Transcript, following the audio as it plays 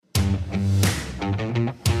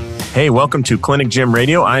Hey, welcome to Clinic Gym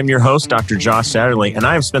Radio. I'm your host, Dr. Josh Satterley, and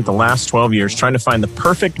I have spent the last 12 years trying to find the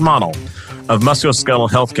perfect model of musculoskeletal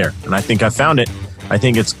healthcare. And I think I found it. I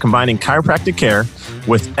think it's combining chiropractic care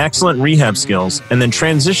with excellent rehab skills and then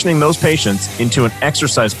transitioning those patients into an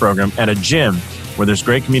exercise program at a gym where there's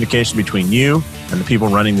great communication between you and the people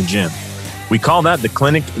running the gym. We call that the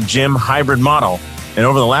Clinic Gym Hybrid model. And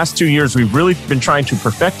over the last 2 years, we've really been trying to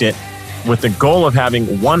perfect it with the goal of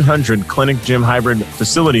having 100 Clinic Gym Hybrid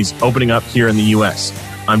facilities opening up here in the U.S.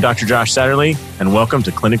 I'm Dr. Josh Satterley, and welcome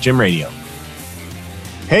to Clinic Gym Radio.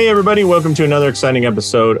 Hey, everybody. Welcome to another exciting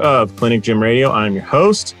episode of Clinic Gym Radio. I'm your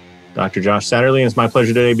host, Dr. Josh Satterley, and it's my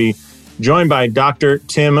pleasure today to be joined by Dr.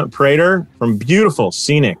 Tim Prater from beautiful,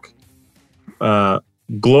 scenic,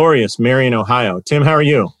 glorious Marion, Ohio. Tim, how are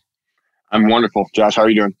you? I'm wonderful. Josh, how are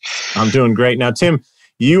you doing? I'm doing great. Now, Tim,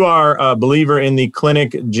 you are a believer in the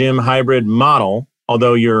Clinic Gym Hybrid model,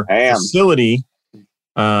 although your facility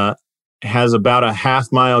has about a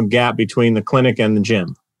half-mile gap between the clinic and the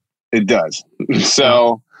gym. It does.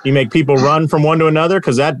 So you make people run from one to another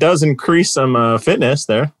because that does increase some fitness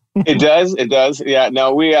there. It does. Yeah.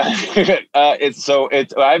 No, we. I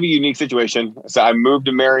have a unique situation. So I moved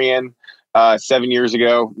to Marion 7 years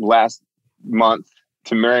ago, last month,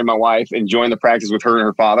 to marry my wife and join the practice with her and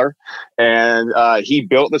her father. And he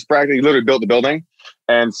built this practice. He literally built the building.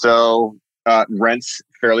 And so rent's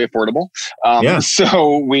fairly affordable.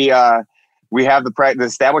 So we have the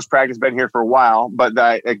established practice been here for a while, but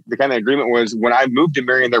the kind of agreement was when I moved to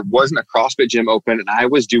Marion, there wasn't a CrossFit gym open, and I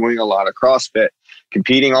was doing a lot of CrossFit,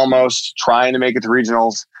 competing almost, trying to make it to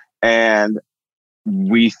regionals. And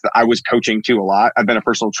I was coaching too a lot. I've been a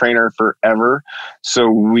personal trainer forever.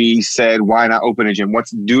 So we said, why not open a gym?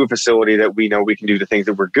 Let's do a facility that we know we can do the things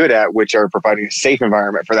that we're good at, which are providing a safe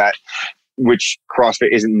environment for that, which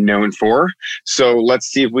CrossFit isn't known for. So let's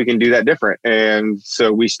see if we can do that different. And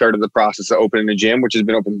so we started the process of opening the gym, which has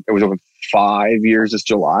been open. It was open 5 years this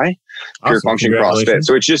July. Pure Function CrossFit.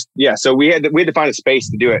 So it's just, so we had to find a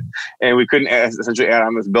space to do it. And we couldn't essentially add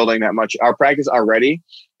on this building that much. Our practice already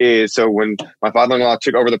is, so when my father-in-law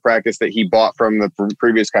took over the practice that he bought from the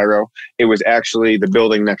previous chiro, it was actually the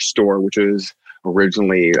building next door, which was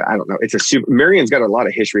originally, I don't know, Marion's got a lot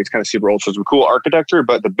of history. It's kind of super old. So it's cool architecture,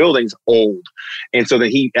 but the building's old. And so then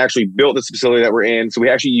he actually built this facility that we're in. So we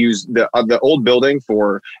actually use the old building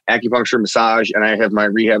for acupuncture, massage, and I have my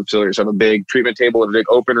rehab facility. So I have a big treatment table and a big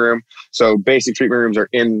open room. So basic treatment rooms are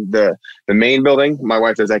in the main building. My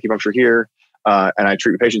wife does acupuncture here, and I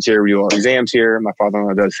treat patients here. We do all exams here. My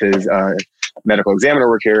father-in-law does his medical examiner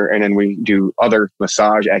work here, and then we do other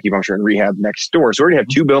massage, acupuncture, and rehab next door. So we already have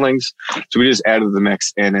two buildings. So we just added the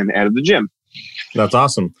mix and then added the gym. That's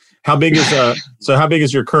awesome. How big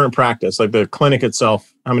is your current practice? Like the clinic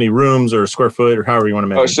itself, how many rooms or square foot or however you want to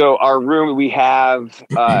measure? So our room, we have,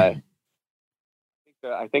 I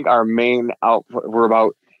think our main we're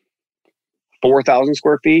about 4,000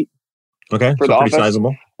 square feet. Okay. For the office. Pretty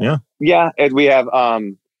sizable. Yeah. Yeah. And we have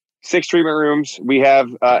 6 treatment rooms. We have,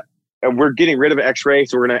 we're getting rid of an X-ray,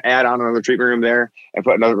 so we're going to add on another treatment room there and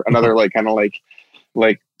put another like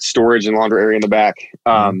storage and laundry area in the back.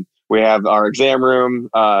 We have our exam room.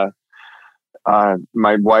 My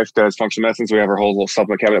wife does functional medicine, so we have our whole little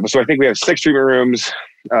supplement cabinet. So I think we have 6 treatment rooms,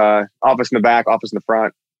 office in the back, office in the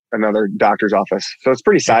front, another doctor's office. So it's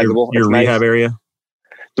pretty sizable. Your rehab area?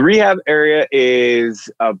 The rehab area is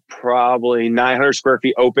probably 900 square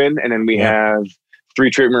feet open, and then we have 3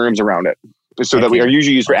 treatment rooms around it. So that we are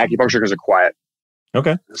usually used for acupuncture because they're quiet.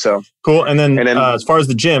 Okay. So cool. And then as far as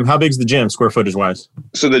the gym, how big is the gym square footage wise?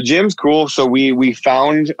 So the gym's cool. So we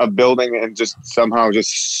found a building and just somehow just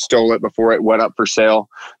stole it before it went up for sale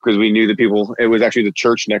because we knew it was actually the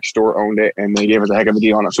church next door owned it and they gave us a heck of a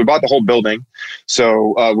deal on it. So we bought the whole building.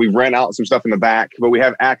 So we rent out some stuff in the back, but we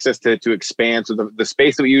have access to expand. So the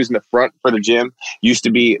space that we use in the front for the gym used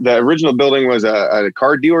to be, the original building was a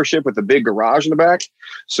car dealership with a big garage in the back.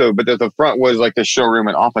 So, but the front was like the showroom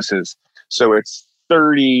and offices. So it's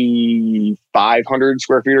 3,500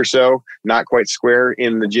 square feet or so, not quite square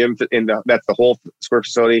in the gym. That's the whole square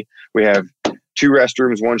facility. We have 2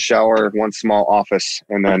 restrooms, 1 shower, 1 small office,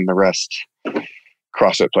 and then the rest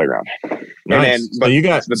CrossFit playground. Nice. And then, you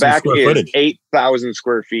got the back is footage. 8,000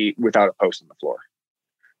 square feet without a post on the floor.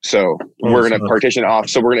 So we're going to partition off.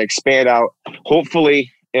 So we're going to expand out. Hopefully,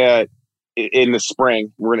 in the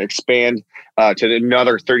spring, we're going to expand to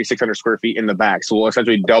another 3,600 square feet in the back. So we'll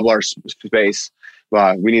essentially double our space.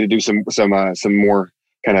 We need to do some more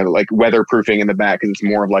kind of like weatherproofing in the back because it's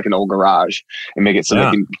more of like an old garage and make it so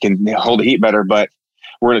that it can hold the heat better. But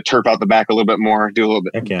we're going to turf out the back a little bit more, do a little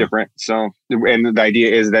bit different. So, and the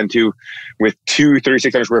idea is then with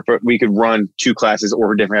 3,600 square foot, we could run 2 classes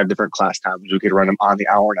or have different class times. We could run them on the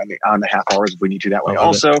hour and on the half hours if we need to that way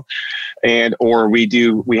also. Or we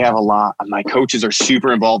have a lot. My coaches are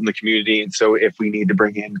super involved in the community. And so if we need to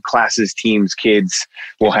bring in classes, teams, kids,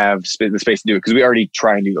 we'll have the space to do it because we already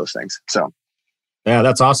try and do those things. So. Yeah,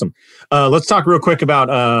 that's awesome. Let's talk real quick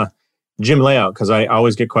about gym layout because I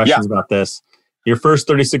always get questions about this. Your first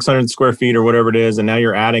 3,600 square feet or whatever it is, and now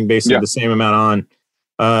you're adding basically the same amount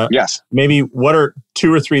on. Yes. Maybe what are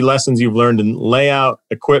 2 or 3 lessons you've learned in layout,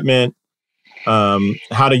 equipment,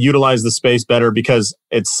 how to utilize the space better? Because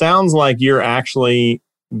it sounds like you're actually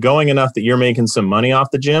going enough that you're making some money off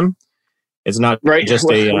the gym. It's not just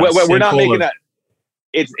a. We're not making that.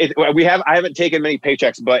 I haven't taken many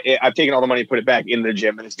paychecks, but I've taken all the money and put it back in the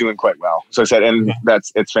gym, and it's doing quite well. So I said, and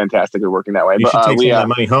it's fantastic. They're working that way. You should take some of that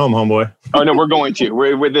money home, homeboy. Oh no, we're going to.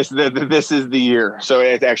 We're this is the year. So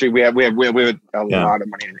it's actually we have a lot of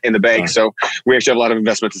money in the bank. So we actually have a lot of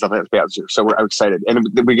investments and stuff like that this year. So we're excited, and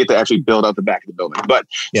we get to actually build out the back of the building. But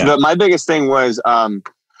my biggest thing was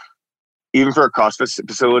even for a CrossFit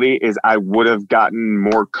facility is I would have gotten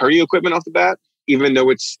more cardio equipment off the bat. Even though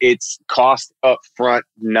it's cost up front,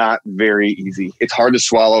 not very easy. It's hard to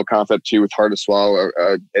swallow Concept 2. It's hard to swallow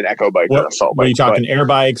an Echo bike or an assault bike. Are you talking air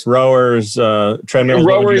bikes, rowers, treadmills?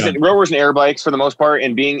 Rowers and air bikes for the most part.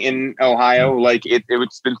 And being in Ohio, like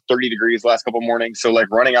it's been 30 degrees the last couple of mornings. So like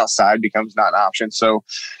running outside becomes not an option. So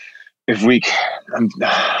if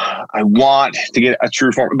I want to get a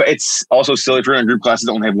true form, but it's also silly if you're in group classes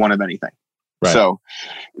that only have one of anything. Right. So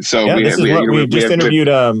we just interviewed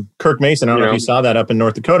Kirk Mason. I don't know if you saw that up in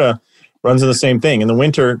North Dakota. Runs in the same thing. In the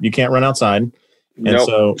winter, you can't run outside. And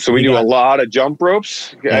so we do a lot of jump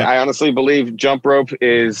ropes. Yeah. I honestly believe jump rope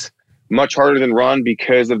is much harder than run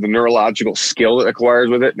because of the neurological skill it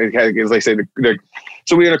acquires with it. As I say,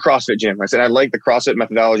 so we're in a CrossFit gym. I said I like the CrossFit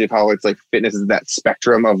methodology of how it's like fitness is that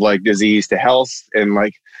spectrum of like disease to health, and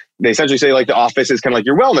like they essentially say like the office is kind of like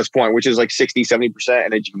your wellness point, which is like 60, 70%,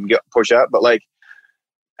 and then you can push up. But like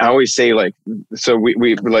I always say, like, so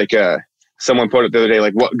we like someone put it the other day,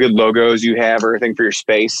 like what good logos you have or anything for your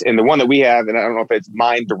space. And the one that we have, and I don't know if it's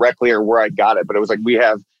mine directly or where I got it, but it was like we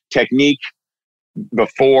have technique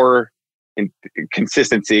before and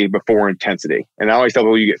consistency before intensity. And I always tell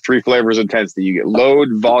people you get 3 flavors of intensity. You get load,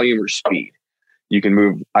 volume, or speed. You can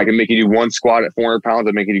move. I can make you do 1 squat at 400 pounds.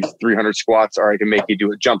 I make you do 300 squats, or I can make you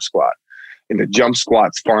do a jump squat. And the jump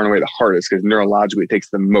squat's far and away the hardest because neurologically it takes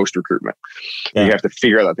the most recruitment. Yeah. You have to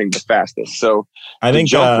figure out that thing the fastest. So I think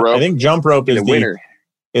jump rope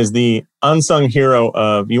is the unsung hero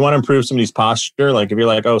of you want to improve somebody's posture. Like if you're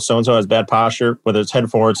like, oh, so-and-so has bad posture, whether it's head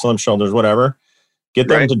forward, slim shoulders, whatever, get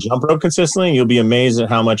them to jump rope consistently. And you'll be amazed at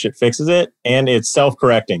how much it fixes it. And it's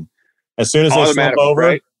self-correcting. As soon as they slump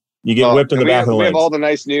over, you get whipped in the back of the legs. We have all the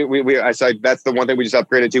nice new. I said that's the one thing we just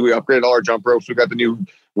upgraded to. We upgraded all our jump ropes. We got the new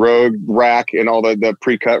Rogue rack and all the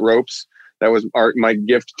pre-cut ropes. That was my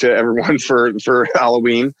gift to everyone for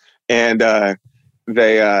Halloween. And those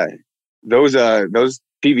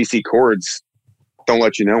PVC cords don't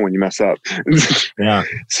let you know when you mess up. Yeah.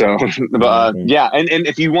 So, and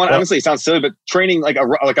if you want, honestly, it sounds silly, but training like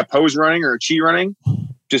a pose running or a chi running,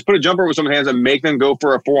 just put a jump rope with someone's hands and make them go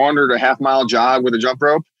for a 400 or half-mile jog with a jump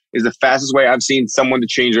rope is the fastest way I've seen someone to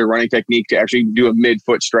change their running technique to actually do a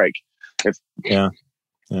mid-foot strike. Yeah.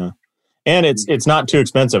 And it's not too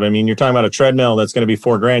expensive. I mean, you're talking about a treadmill that's going to be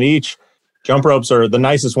 $4,000 each. Jump ropes are the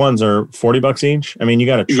nicest ones are $40 each. I mean, you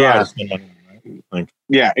got to try to spend money.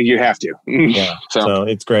 You have to. Yeah. So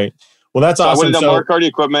it's great. Well, that's awesome. I would have done more cardio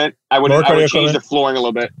equipment. I would change the flooring a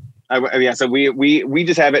little bit. So we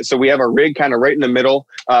just have it. So we have our rig kind of right in the middle.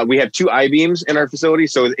 We have 2 I-beams in our facility.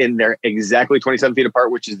 So in there exactly 27 feet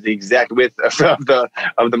apart, which is the exact width of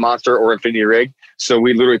the Monster or Infinity rig. So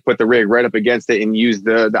we literally put the rig right up against it and use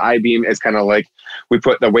the I-beam as kind of like we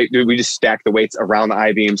put the weight. We just stack the weights around the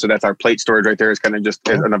I-beam. So that's our plate storage right there. Is kind of just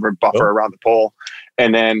another buffer around the pole.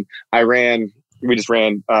 And then we just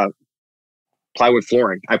ran plywood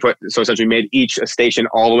flooring. So essentially made each a station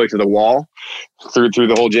all the way to the wall through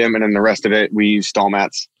the whole gym. And then the rest of it, we use stall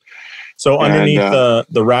mats. So underneath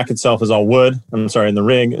the rack itself is all wood. I'm sorry. And the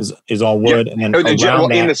rig is all wood. Yeah. And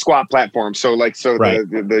then in the squat platform. So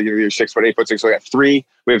your 6 foot, 8 foot 6. So we have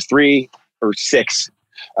 3 or 6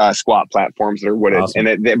 squat platforms that are wooded. Awesome.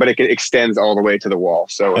 But it extends all the way to the wall.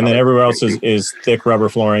 So, and then everywhere else is thick rubber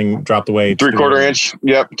flooring, drop the weight. 3/4 inch.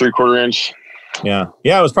 Yep. 3/4 inch. Yeah.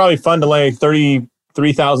 It was probably fun to lay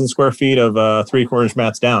 33,000 square feet of 3/4 inch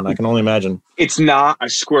mats down. I can only imagine. It's not a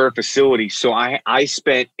square facility. So I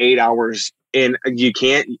spent 8 hours and you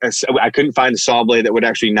can't, I couldn't find a saw blade that would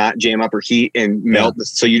actually not jam up or heat and melt. Yeah.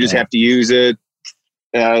 So you just have to use a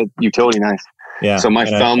utility knife. Yeah. So my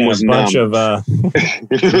thumb was a bunch numb. of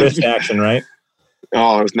wrist action, right?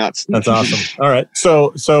 Oh, it was nuts. That's awesome. All right.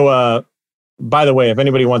 So by the way, if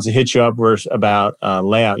anybody wants to hit you up about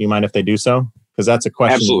layout, you mind if they do so? Because that's a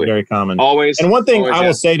question that's very common. Always. And one thing I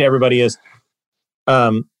will say to everybody is,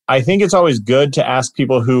 I think it's always good to ask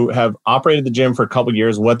people who have operated the gym for a couple of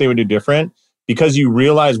years what they would do different, because you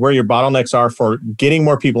realize where your bottlenecks are for getting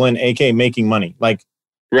more people in, aka making money. Like,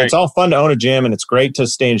 It's all fun to own a gym and it's great to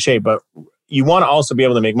stay in shape, but you want to also be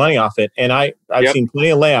able to make money off it. And I've seen plenty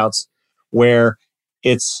of layouts where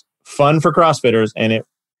it's fun for CrossFitters, and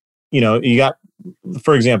you got,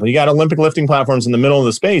 for example, you got Olympic lifting platforms in the middle of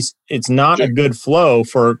the space. It's not a good flow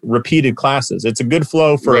for repeated classes. It's a good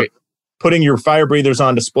flow for putting your fire breathers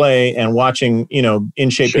on display and watching, in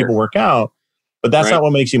shape people work out, but that's not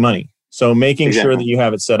what makes you money. So making sure that you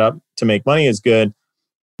have it set up to make money is good.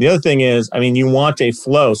 The other thing is, you want a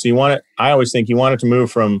flow. So I always think you want it to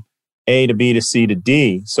move from A to B to C to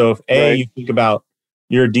D. So if you think about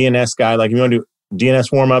you're a DNS guy, like if you want to do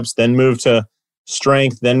DNS warm-ups, then move to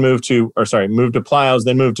strength, then move to plyos,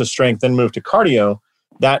 then move to strength, then move to cardio.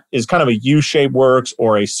 That is kind of a U-shape works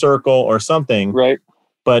or a circle or something. Right.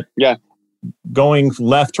 But going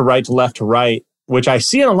left to right, which I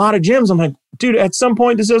see in a lot of gyms, I'm like, dude, at some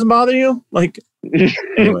point this doesn't bother you? Like,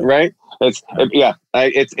 anyway. Right.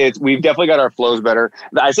 We've definitely got our flows better.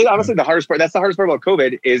 I say honestly, that's the hardest part about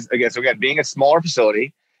COVID is, again, so again, being a smaller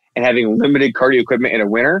facility and having limited cardio equipment in a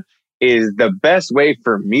winter is the best way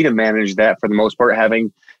for me to manage that for the most part.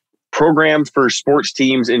 Having programmed for sports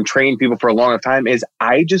teams and trained people for a long time is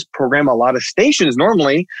I just program a lot of stations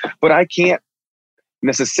normally, but I can't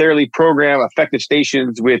necessarily program effective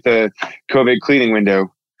stations with a COVID cleaning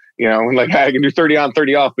window. Like I can do 30 on,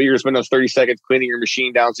 30 off, but you're going to spend those 30 seconds cleaning your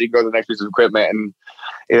machine down so you can go to the next piece of equipment.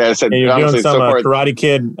 And I said, you're doing some Karate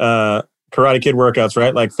Kid workouts,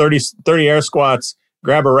 right? Like 30 air squats,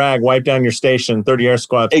 grab a rag, wipe down your station, 30 air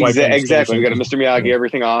squats. Exactly. We got a Mr. Miyagi,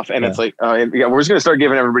 everything off. And it's like, we're just going to start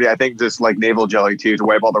giving everybody, I think, just like navel jelly too, to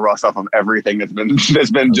wipe all the rust off of everything that's been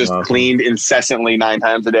just awesome. Cleaned incessantly 9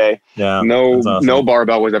 times a day. Yeah. No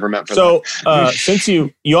barbell was ever meant for that. So since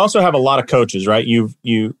you also have a lot of coaches, right?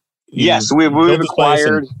 Yes, we've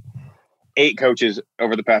acquired 8 coaches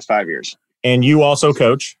over the past 5 years. And you also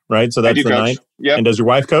coach, right? So that's the 9. Yep. And does your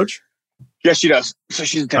wife coach? Yes, she does. So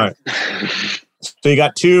she's a 10. Right. So you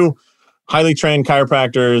got 2 highly trained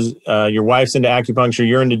chiropractors. Your wife's into acupuncture.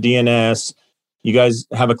 You're into DNS. You guys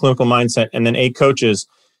have a clinical mindset, and then 8 coaches.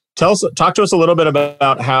 Talk to us a little bit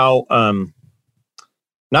about how,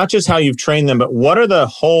 not just how you've trained them, but what are the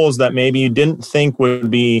holes that maybe you didn't think would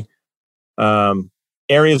be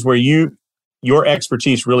areas where your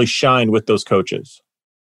expertise really shined with those coaches?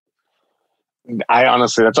 I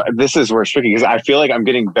honestly, this is where it's tricky, because I feel like I'm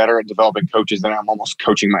getting better at developing coaches than I'm almost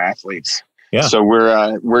coaching my athletes. Yeah. So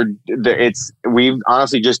we've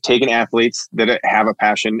honestly just taken athletes that have a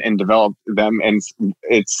passion and developed them, and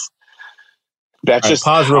just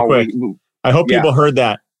pause real quick. I hope people heard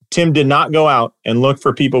that. Tim did not go out and look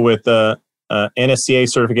for people with NSCA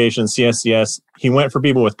certification, CSCS. He went for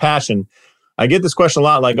people with passion. I get this question a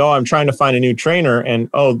lot, like, I'm trying to find a new trainer, and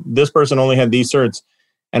this person only had these certs.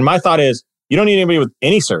 And my thought is, you don't need anybody with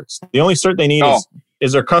any certs. The only cert they need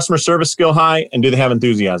is their customer service skill high, and do they have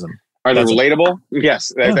enthusiasm? Are they relatable?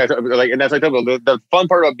 Yes. Yeah. The fun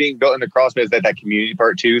part about being built into CrossFit is that community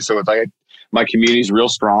part too. So it's like my community is real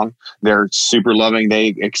strong. They're super loving.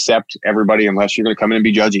 They accept everybody unless you're going to come in and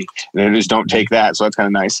be judgy. And they just don't take that. So that's kind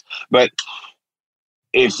of nice. But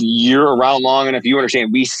if you're around long enough, you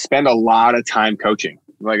understand we spend a lot of time coaching.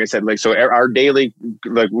 Like I said, so our daily,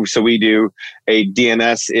 so we do a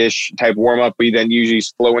DNS-ish type warm-up. We then usually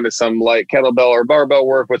flow into some like kettlebell or barbell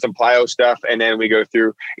work with some plyo stuff. And then we go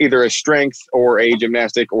through either a strength or a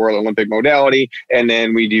gymnastic or an Olympic modality. And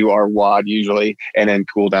then we do our WOD usually, and then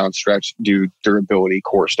cool down, stretch, do durability,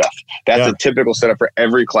 core stuff. That's a typical setup for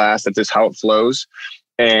every class. That's just how it flows.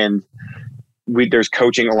 And there's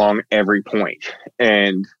coaching along every point.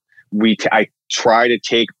 And I try to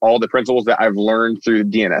take all the principles that I've learned through the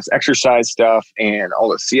DNS exercise stuff and all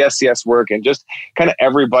the CSCS work and just kind of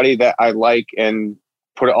everybody that I like and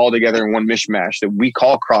put it all together in one mishmash that we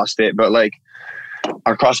call CrossFit. But like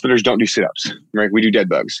our CrossFitters don't do sit-ups, right? We do dead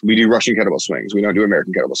bugs. We do Russian kettlebell swings. We don't do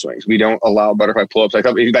American kettlebell swings. We don't allow butterfly pull-ups.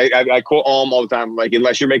 I quote Alm all the time. Like,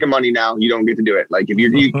 unless you're making money now, you don't get to do it. Like, if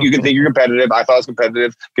you can think you're competitive. I thought it's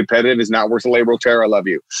competitive. Competitive is not worth a labral tear. I love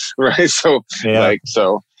you. Right. So,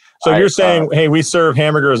 So you're saying, hey, we serve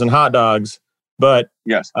hamburgers and hot dogs, but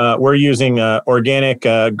yes, we're using organic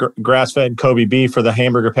grass-fed Kobe beef for the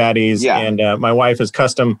hamburger patties. Yeah. And my wife is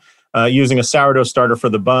custom using a sourdough starter for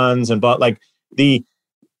the buns. And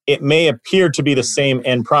it may appear to be the same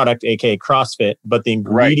end product, aka CrossFit, but the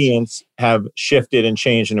ingredients have shifted and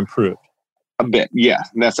changed and improved a bit. Yeah,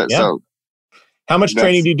 that's it. Yeah. So, how much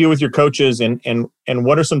training do you do with your coaches, and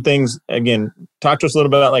what are some things? Again, talk to us a little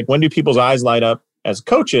bit about, like, when do people's eyes light up as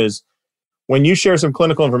coaches when you share some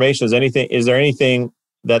clinical information? Is there anything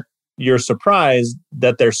that you're surprised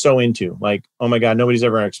that they're so into? Like, oh my God, nobody's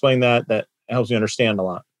ever explained that. That helps me understand a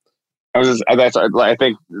lot. I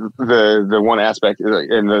think the one aspect,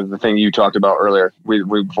 and the thing you talked about earlier,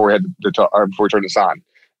 before we had the talk, or before we turned this on,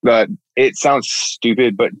 that it sounds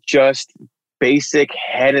stupid, but just basic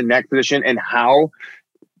head and neck position and how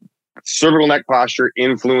cervical neck posture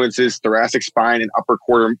influences thoracic spine and upper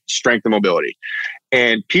quarter strength and mobility.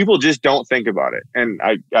 And people just don't think about it. And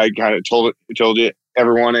I kind of told you,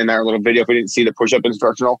 everyone in our little video, if we didn't see the push-up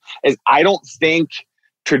instructional, is I don't think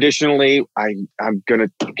traditionally, I'm going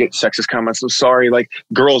to get sexist comments. I'm sorry. Like,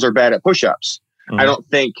 girls are bad at push-ups. Mm-hmm. I don't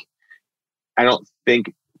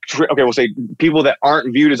think, okay, we'll say people that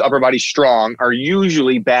aren't viewed as upper body strong are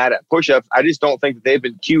usually bad at push-ups. I just don't think that they've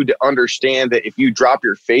been cued to understand that if you drop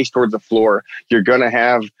your face towards the floor, you're going to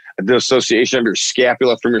have a dissociation of your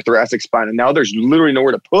scapula from your thoracic spine. And now there's literally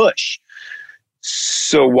nowhere to push.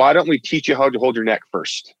 So why don't we teach you how to hold your neck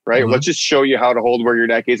first, right? Mm-hmm. Let's just show you how to hold where your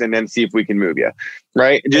neck is and then see if we can move you,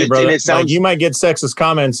 right? Hey, brother, and it sounds, like, you might get sexist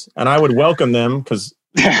comments, and I would welcome them because.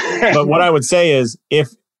 But what I would say is,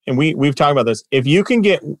 we've talked about this, if you can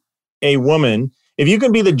get a woman, if you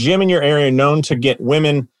can be the gym in your area known to get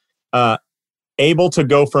women able to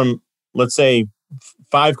go from, let's say,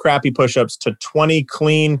 5 crappy push-ups to 20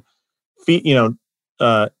 clean feet,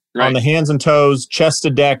 right, on the hands and toes, chest to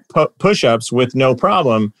deck push-ups with no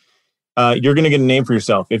problem, you're going to get a name for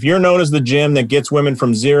yourself. If you're known as the gym that gets women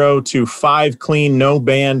from 0 to 5 clean, no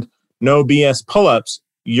band, no BS pull-ups,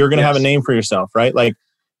 you're going to have a name for yourself, right? Like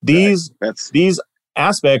these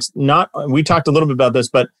aspects, we talked a little bit about this,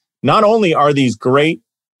 but not only are these great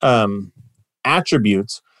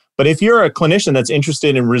attributes, but if you're a clinician that's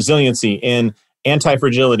interested in resiliency, in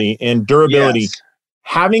anti-fragility, in durability,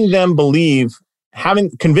 having them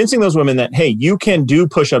convincing those women that, hey, you can do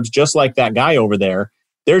push-ups just like that guy over there,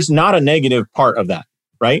 there's not a negative part of that,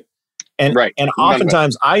 right? And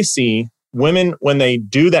oftentimes I see women, when they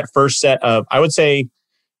do that first set of, I would say,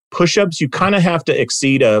 push-ups, you kind of have to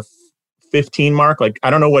exceed a 15 mark. Like, I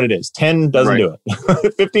don't know what it is. 10 doesn't do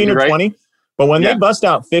it. 15 or 20. But when they bust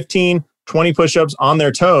out 15, 20 push-ups on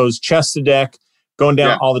their toes, chest to deck, going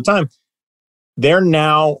down all the time, they're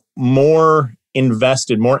now more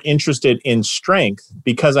invested, more interested in strength,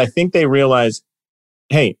 because I think they realize,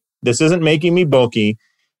 hey, this isn't making me bulky,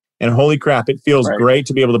 and holy crap, it feels great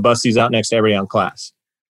to be able to bust these out next to everybody on class.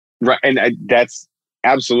 Right. And that's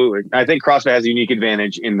absolutely. I think CrossFit has a unique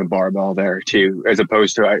advantage in the barbell there too, as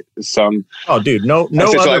opposed to some. Oh, dude, no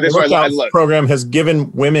other workout program has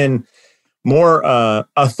given women more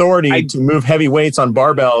authority to move heavy weights on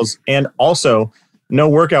barbells, and also no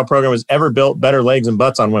workout program has ever built better legs and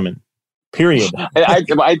butts on women. Period.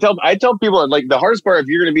 I tell people, like, the hardest part if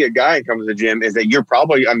you're going to be a guy and come to the gym is that you're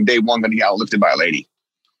probably on day one going to get outlifted by a lady.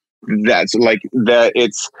 That's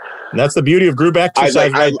that's the beauty of group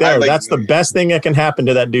exercise right there. That's the best thing that can happen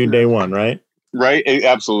to that dude day one, right? Right.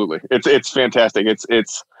 Absolutely. It's fantastic.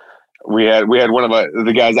 We had one of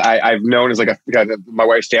the guys I've known as my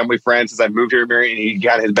wife's family friend since I moved here to Marion, and he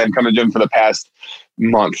has been coming to the gym for the past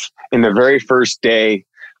month. In the very first day,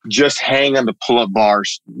 just hang on the pull-up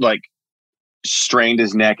bars, like, strained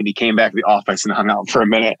his neck, and he came back to the office and hung out for a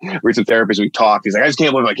minute. We some therapists, we talked. He's like, I just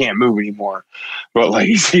can't believe I can't move anymore. But, like,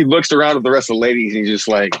 he looks around at the rest of the ladies and he's just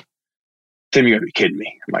like, Tim, you gotta be kidding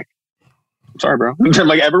me. I'm like, I'm sorry, bro.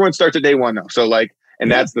 Like, everyone starts at day one though. So, like,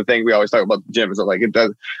 and that's the thing we always talk about the gym is that, like, it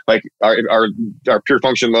does, like, our Pure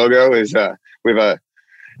Function logo is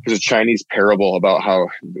there's a Chinese parable about how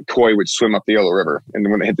the koi would swim up the Yellow River, and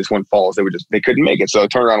when they hit this one falls, they couldn't make it, so they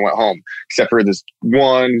turned around and went home. Except for this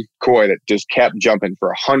one koi that just kept jumping for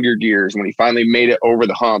 100 years. When he finally made it over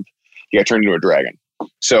the hump, he got turned into a dragon.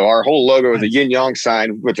 So our whole logo is a yin yang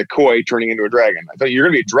sign with a koi turning into a dragon. I thought you're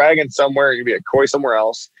going to be a dragon somewhere, you're going to be a koi somewhere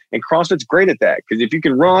else. And CrossFit's great at that, because if you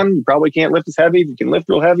can run, you probably can't lift as heavy. If you can lift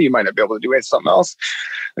real heavy, you might not be able to do something else.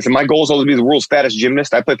 I said, my goal is always to be the world's fattest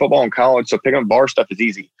gymnast. I played football in college, so picking up bar stuff is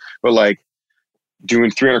easy. But, like,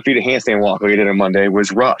 doing 300 feet of handstand walk like I did on Monday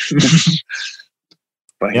was rough.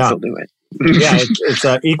 But I can still do it. Yeah, it's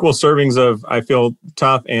equal servings of I feel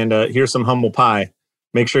tough and here's some humble pie.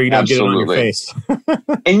 Make sure you don't get it on your face.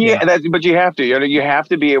 And but you have to. You have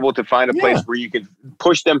to be able to find a place where you can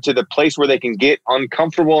push them to the place where they can get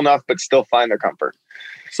uncomfortable enough, but still find their comfort.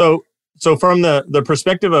 So from the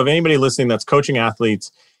perspective of anybody listening that's coaching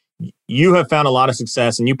athletes, you have found a lot of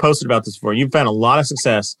success, and you posted about this before. You've found a lot of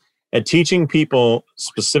success at teaching people,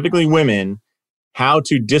 specifically women, how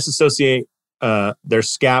to disassociate their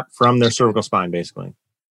scap from their cervical spine, basically.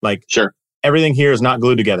 Like, everything here is not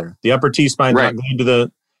glued together. The upper T-spine is not glued to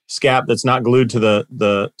the scap that's not glued to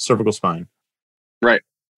the cervical spine. Right.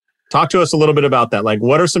 Talk to us a little bit about that. Like,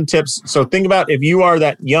 what are some tips? So think about if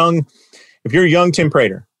you're young Tim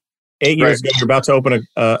Prater, 8 years ago, you're about to open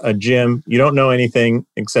a gym. You don't know anything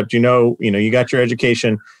except you got your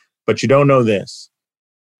education, but you don't know this.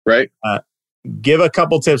 Right. Give a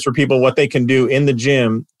couple tips for people what they can do in the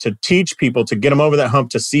gym to teach people to get them over that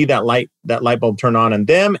hump, to see that light bulb turn on in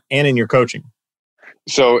them and in your coaching.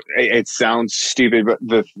 So it sounds stupid,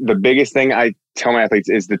 but the biggest thing I tell my athletes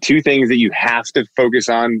is the two things that you have to focus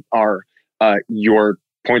on are your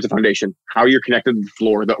points of foundation, how you're connected to the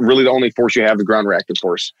floor. Really, the only force you have, the ground reactive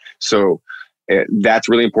force. So that's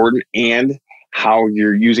really important, and how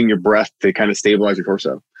you're using your breath to kind of stabilize your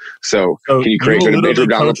torso. So can you create good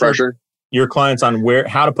abdominal pressure? Your clients on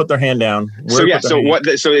how to put their hand down. So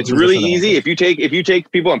it's really easy. If you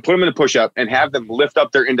take people and put them in a push-up and have them lift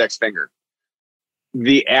up their index finger,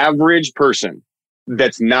 the average person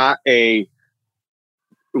that's not living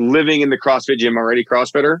in the CrossFit gym already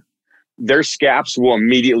CrossFitter, their scaps will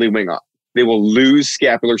immediately wing up. They will lose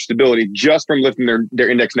scapular stability just from lifting their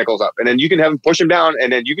index knuckles up. And then you can have them push them down,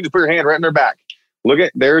 and then you can just put your hand right in their back. Look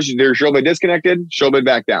at there's shoulder blade disconnected, shoulder blade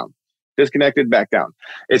back down. Disconnected, back down.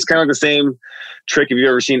 It's kind of like the same trick if you've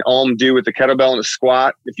ever seen Alm do with the kettlebell and a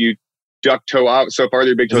squat. If you duck toe out so far,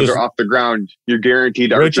 your big toes are off the ground, you're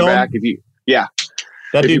guaranteed to arch your back.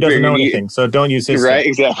 That dude doesn't know anything, so don't use his. Right,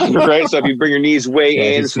 exactly. Right. So if you bring your knees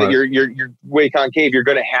way in so that you're way concave, you're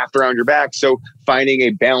going to have to round your back. So finding a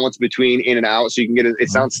balance between in and out, so you can get it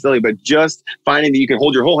sounds silly, but just finding that you can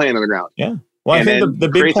hold your whole hand on the ground. Yeah. Well, I think the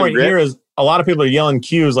big point here is a lot of people are yelling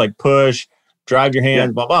cues like push, drive your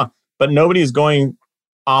hand, blah blah. But nobody is going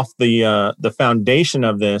off the foundation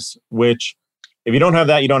of this, which if you don't have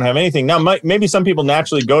that, you don't have anything. Now, maybe some people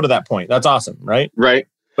naturally go to that point. That's awesome, right? Right.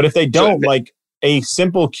 But if they don't, a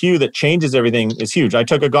simple cue that changes everything is huge. I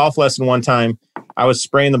took a golf lesson one time. I was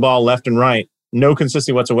spraying the ball left and right, no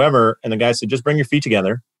consistency whatsoever. And the guy said, just bring your feet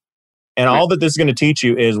together. And all that this is going to teach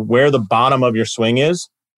you is where the bottom of your swing is.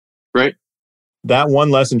 Right. That one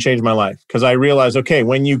lesson changed my life because I realized, okay,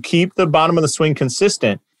 when you keep the bottom of the swing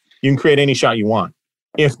consistent, you can create any shot you want.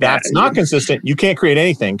 If that's not consistent, you can't create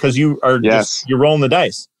anything because you are you're rolling the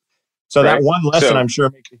dice. So that one lesson, I'm sure,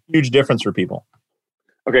 makes a huge difference for people.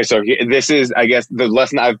 Okay, so this is, I guess, the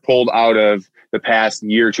lesson I've pulled out of the past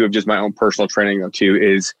year or two of just my own personal training, though, too,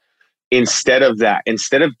 is instead of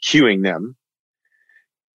cueing them,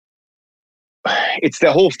 it's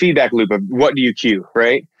the whole feedback loop of what do you cue,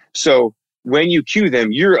 right? So when you cue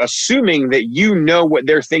them, you're assuming that you know what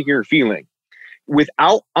they're thinking or feeling.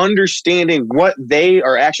 Without understanding what they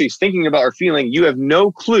are actually thinking about or feeling, you have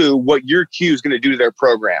no clue what your cue is going to do to their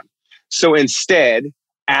program. So instead,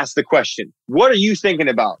 ask the question, what are you thinking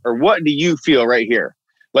about? Or what do you feel right here?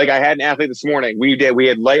 Like I had an athlete this morning. We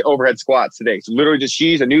had light overhead squats today. So literally just,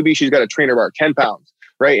 she's a newbie. She's got a trainer bar, 10 pounds,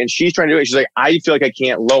 right? And she's trying to do it. She's like, I feel like I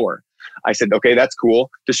can't lower. I said, okay, that's cool.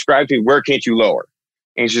 Describe to me, where can't you lower?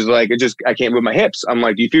 And she's like, I can't move my hips. I'm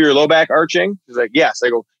like, do you feel your low back arching? She's like, yes. I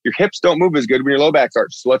go, your hips don't move as good when your low back's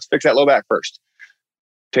arched. So let's fix that low back first.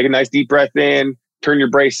 Take a nice deep breath in, turn your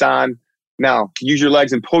brace on. Now use your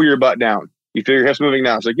legs and pull your butt down. You feel your hips moving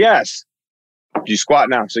now? It's like, yes. Do you squat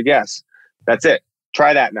now? It's like, yes. That's it.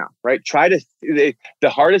 Try that now, right? The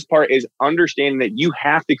hardest part is understanding that you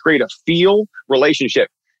have to create a feel relationship.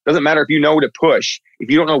 Doesn't matter if you know to push. If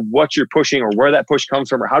you don't know what you're pushing or where that push comes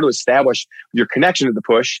from or how to establish your connection to the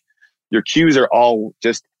push, your cues are all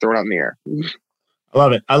just thrown out in the air. I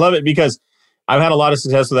love it. I love it because I've had a lot of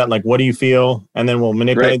success with that. Like, what do you feel? And then we'll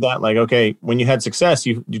manipulate that. Like, okay, when you had success,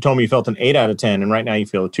 you told me you felt an 8 out of 10, and right now you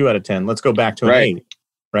feel a 2 out of 10. Let's go back to an 8,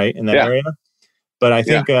 right? In that area. But I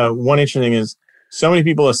think one interesting thing is so many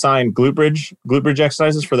people assign glute bridge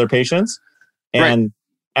exercises for their patients. And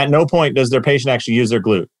at no point does their patient actually use their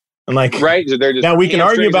glute. And like, so they're just now we can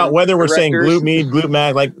argue about whether we're saying glute med, glute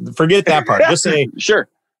mag, like forget that part. Just say, sure.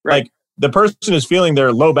 Like the person is feeling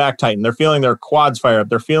their low back tighten. They're feeling their quads fire up.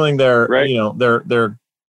 They're feeling their, their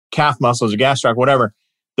calf muscles or gastroc, whatever.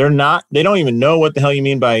 They don't even know what the hell you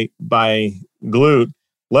mean by glute,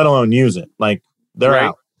 let alone use it. Like they're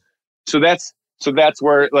out. So that's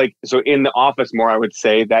where so in the office more, I would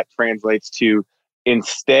say that translates to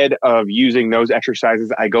instead of using those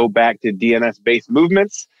exercises, I go back to DNS-based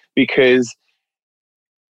movements because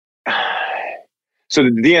so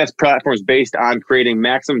the DNS platform is based on creating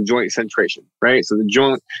maximum joint centration, right? So the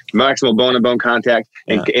joint, maximal bone-to-bone contact.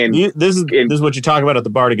 This is what you talk about at the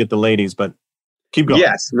bar to get the ladies, but keep going.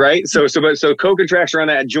 Yes, right? So co-contraction around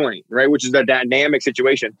that joint, right? Which is a dynamic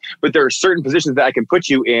situation. But there are certain positions that I can put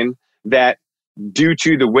you in that, due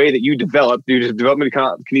to the way that you develop, due to the development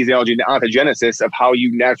of kinesiology and the ontogenesis of how you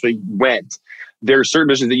naturally went, there are certain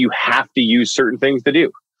positions that you have to use certain things to do.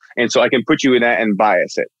 And so I can put you in that and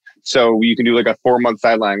bias it. So you can do like a 4-month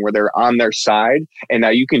sideline where they're on their side, and now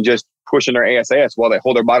you can just push in their ASAS while they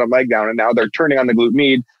hold their bottom leg down, and now they're turning on the glute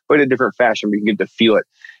med, but in a different fashion, but you can get to feel it.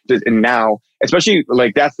 And now, especially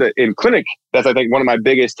like in clinic, that's I think one of my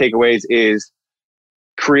biggest takeaways is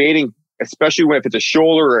creating, especially when if it's a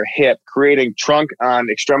shoulder or a hip, creating trunk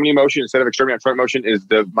on extremity motion instead of extremity on trunk motion is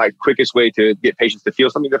my quickest way to get patients to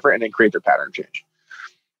feel something different and then create their pattern change.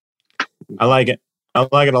 I like it. I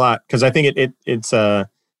like it a lot because I think it's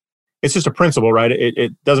just a principle, right?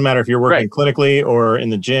 It doesn't matter if you're working clinically or in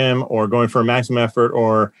the gym or going for a maximum effort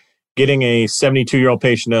or getting a 72-year-old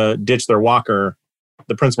patient to ditch their walker.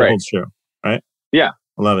 The principle holds true, right? Yeah.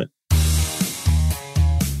 I love it.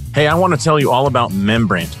 Hey, I want to tell you all about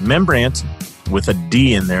Membrant. Membrant, with a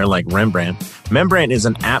D in there like Rembrandt. Membrant is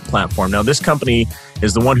an app platform. Now, this company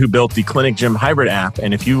is the one who built the Clinic Gym Hybrid app.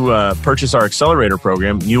 And if you purchase our accelerator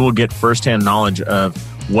program, you will get firsthand knowledge of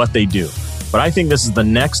what they do. But I think this is the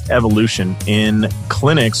next evolution in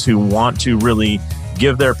clinics who want to really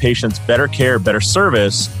give their patients better care, better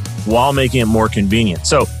service, while making it more convenient.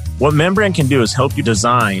 So what Membrant can do is help you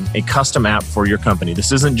design a custom app for your company.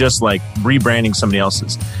 This isn't just like rebranding somebody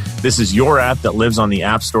else's. This is your app that lives on the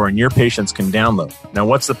App Store and your patients can download. Now,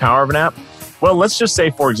 what's the power of an app? Well, let's just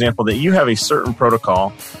say, for example, that you have a certain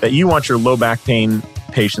protocol that you want your low back pain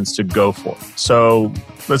patients to go for. So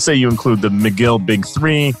let's say you include the McGill Big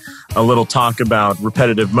 3, a little talk about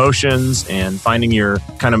repetitive motions and finding your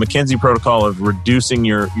kind of McKenzie protocol of reducing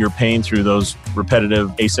your pain through those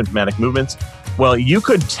repetitive asymptomatic movements. Well, you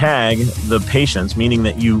could tag the patients, meaning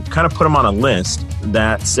that you kind of put them on a list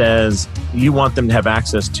that says you want them to have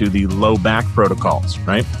access to the low back protocols,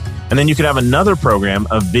 right? And then you could have another program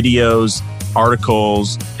of videos,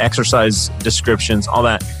 articles, exercise descriptions, all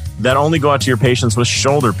that only go out to your patients with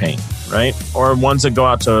shoulder pain, right? Or ones that go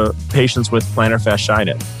out to patients with plantar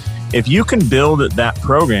fasciitis. If you can build that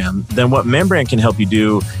program, then what Membrant can help you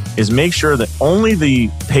do is make sure that only the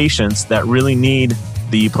patients that really need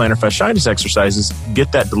the plantar fasciitis exercises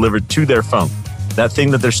get that delivered to their phone. That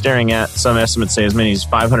thing that they're staring at, some estimates say as many as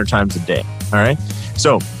 500 times a day. All right.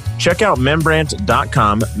 So check out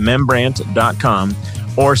membrant.com,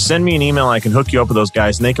 or send me an email. I can hook you up with those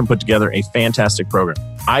guys and they can put together a fantastic program.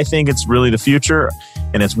 I think it's really the future,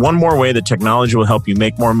 and it's one more way that technology will help you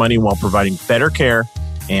make more money while providing better care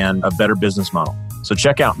and a better business model. So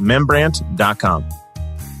check out membrant.com.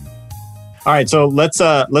 All right. So let's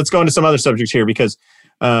go into some other subjects here because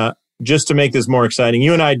just to make this more exciting,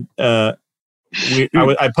 you and I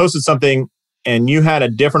posted something and you had a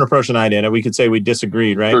different approach than I did. And we could say we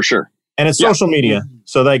disagreed, right? For sure. And it's social media.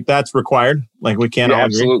 So like that's required. Like we can't all agree.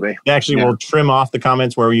 Absolutely. Actually, we'll trim off the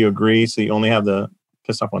comments where you agree. So you only have the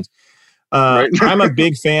pissed off ones. Right. I'm a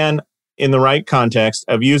big fan in the right context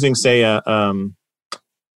of using, say, a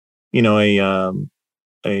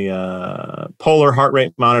polar heart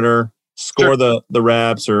rate monitor, score the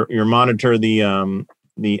reps, or monitor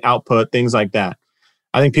the output, things like that.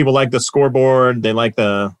 I think people like the scoreboard. They like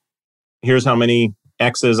here's how many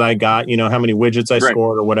X's I got, how many widgets I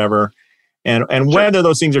scored or whatever. And whether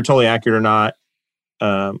those things are totally accurate or not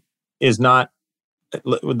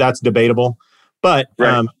that's debatable. But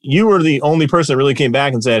you were the only person that really came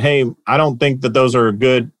back and said, hey, I don't think that those are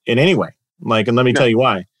good in any way. And let me tell you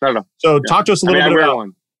why. No. So talk to us a little bit about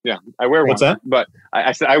one. Yeah, I wear What's one. What's that? But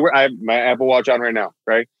I said I have my Apple Watch on right now,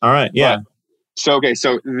 right? All right, yeah. So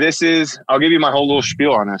this is, I'll give you my whole little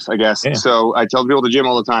spiel on this, I guess. Yeah. So I tell people at the gym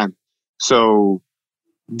all the time. So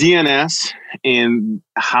DNS and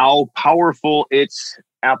how powerful its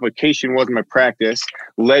application was in my practice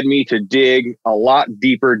led me to dig a lot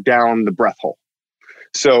deeper down the breath hole.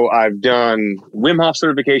 So I've done Wim Hof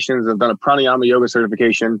certifications. I've done a pranayama yoga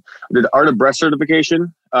certification. I did the Art of Breath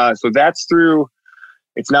certification. So that's through,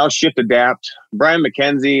 it's now Shift Adapt. Brian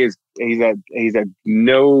McKenzie he's a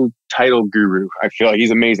no title guru. I feel like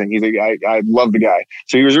he's amazing. I love the guy.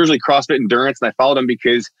 So he was originally CrossFit Endurance, and I followed him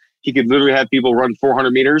because he could literally have people run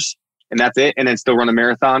 400 meters and that's it, and then still run a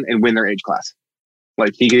marathon and win their age class.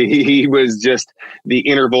 Like he was just the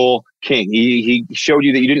interval king. He showed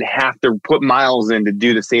you that you didn't have to put miles in to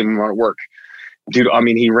do the same amount of work. dude, I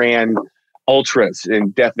mean, he ran ultras in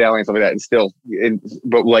Death Valley and stuff like that,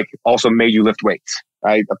 but like also made you lift weights.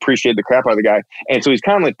 I appreciate the crap out of the guy. And so he's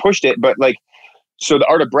kind of like pushed it, but like, so the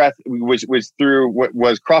Art of Breath was through what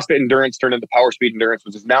was CrossFit Endurance turned into Power Speed Endurance,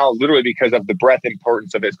 which is now literally because of the breath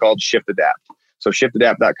importance of it. It's called Shift Adapt. So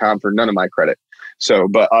shiftadapt.com for none of my credit. So,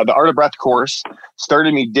 but the Art of Breath course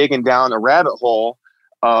started me digging down a rabbit hole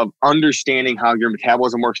of understanding how your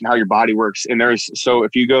metabolism works and how your body works. And so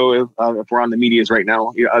if you go, if we're on the medias right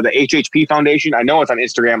now, the HHP Foundation, I know it's on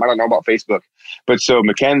Instagram. I don't know about Facebook, but so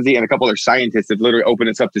Mackenzie and a couple other scientists have literally opened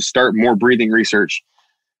this up to start more breathing research.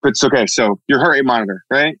 But it's okay. So your heart rate monitor,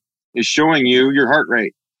 right, is showing you your heart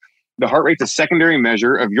rate. The heart rate's a secondary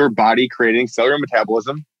measure of your body creating cellular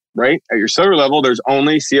metabolism, right? At your cellular level, there's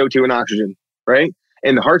only CO2 and oxygen, right?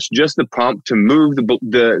 And the heart's just the pump to move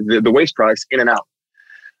the waste products in and out.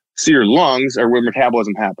 So your lungs are where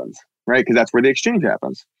metabolism happens, right? Because that's where the exchange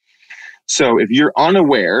happens. So if you're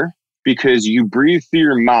unaware, because you breathe through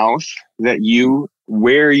your mouth,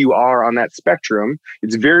 where you are on that spectrum,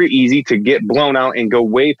 it's very easy to get blown out and go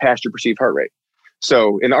way past your perceived heart rate.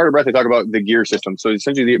 So in the Art of Breath, they talk about the gear system. So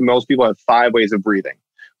essentially, most people have 5 ways of breathing.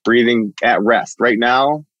 Breathing at rest. Right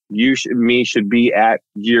now, should be at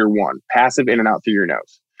gear 1, passive in and out through your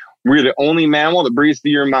nose. We're the only mammal that breathes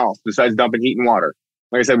through your mouth besides dumping heat and water.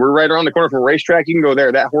 Like I said, we're right around the corner from a racetrack. You can go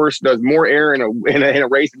there. That horse does more air in a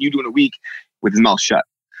race than you do in a week with his mouth shut.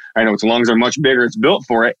 I know its lungs are much bigger. It's built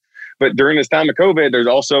for it. But during this time of COVID, there's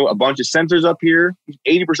also a bunch of sensors up here.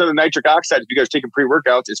 80% of the nitric oxide, if you guys are taking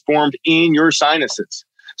pre-workouts, is formed in your sinuses.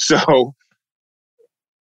 So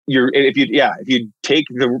if you take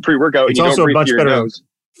the pre-workout and you don't breathe through your nose,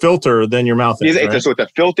 filter than your mouth is, right? So with a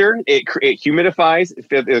filter, it humidifies.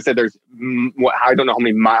 It said there's I don't know how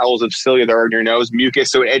many miles of cilia there are in your nose, mucus.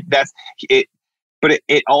 So but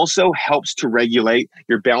it also helps to regulate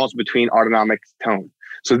your balance between autonomic tone.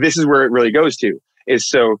 So this is where it really goes to, is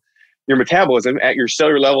so your metabolism at your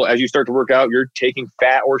cellular level, as you start to work out, you're taking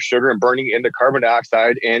fat or sugar and burning it into carbon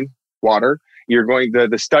dioxide and water.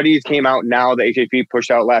 The studies came out now, the HAP pushed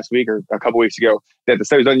out last week or a couple weeks ago, that the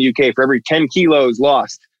studies done in the UK, for every 10 kilos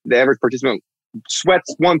lost, the average participant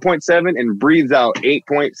sweats 1.7 and breathes out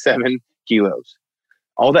 8.7 kilos.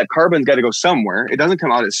 All that carbon's got to go somewhere. It doesn't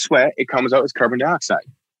come out as sweat. It comes out as carbon dioxide.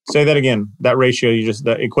 Say that again. That ratio,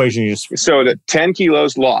 the equation you just... So the 10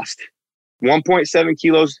 kilos lost, 1.7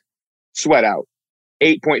 kilos sweat out,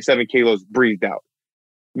 8.7 kilos breathed out.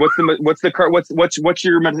 What's the molecular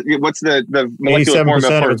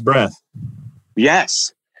formula of its breath?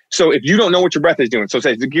 Yes. So if you don't know what your breath is doing, so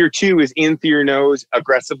say the gear 2 is in through your nose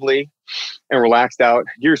aggressively and relaxed out.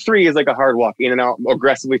 Gear 3 is like a hard walk, in and out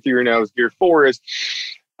aggressively through your nose. Gear 4 is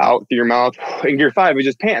out through your mouth. And Gear 5 is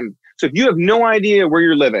just panting. So if you have no idea where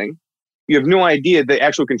you're living, you have no idea the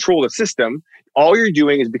actual control of the system, all you're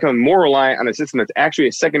doing is becoming more reliant on a system that's actually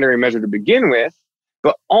a secondary measure to begin with,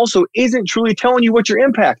 but also isn't truly telling you what you're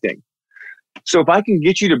impacting. So if I can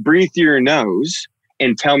get you to breathe through your nose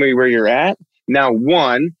and tell me where you're at, now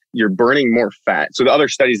you're burning more fat. So the other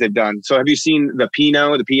studies they've done. So have you seen the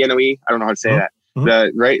PNOE, the PNOE? I don't know how to say that.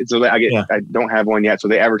 Mm-hmm. Right? So I don't have one yet. So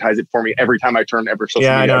they advertise it for me every time I turn social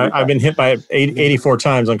media. I know. I've been hit by it 84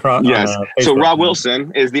 times on Facebook. Yes. So Rob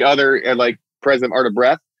Wilson is the other president of Art of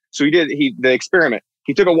Breath. So the experiment.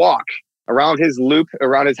 He took a walk around his loop,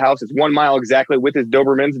 around his house. It's 1 mile exactly with his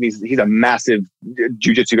Dobermans. And he's a massive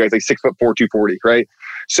jiu-jitsu guy. He's like 6'4", 240, right?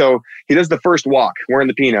 So he does the first walk wearing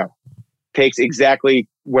the Pinot. Takes exactly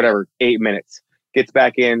 8 minutes. Gets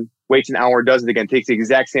back in, waits an hour, does it again. Takes the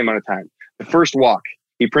exact same amount of time. The first walk,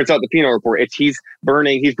 he prints out the Pinot report. He's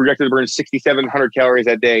projected to burn 6,700 calories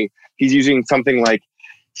a day. He's using something like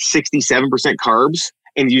 67% carbs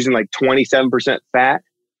and using like 27% fat.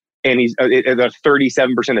 And he's at a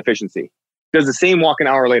 37% efficiency. Does the same walk an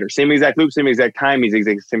hour later. Same exact loop, same exact time. He's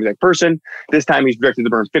the same exact person. This time he's projected to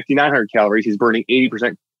burn 5,900 calories. He's burning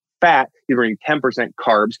 80% fat. He's burning 10%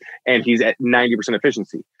 carbs. And he's at 90%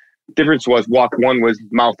 efficiency. Difference was walk 1 was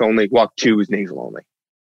mouth only. Walk 2 was nasal only.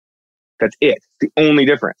 That's it. It's the only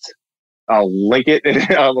difference. I'll link it and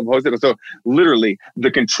I'll post it. So literally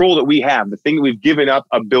the control that we have, the thing that we've given up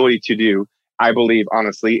ability to do, I believe,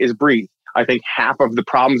 honestly, is breathe. I think half of the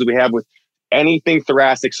problems that we have with anything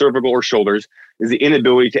thoracic, cervical, or shoulders is the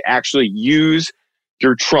inability to actually use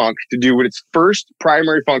your trunk to do what its first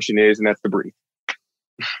primary function is, and that's to breathe.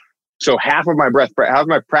 So half of my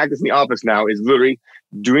practice in the office now is literally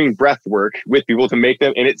doing breath work with people to make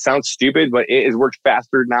them, and it sounds stupid, but it has worked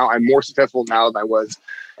faster now. I'm more successful now than I was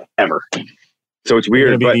ever. So it's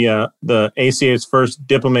weird. You're going to be the ACA's first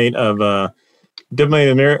diplomate of the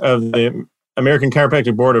American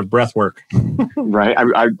Chiropractic Board of Breathwork. Right.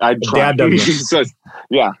 I try.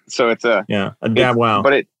 So it's a dab. Wow.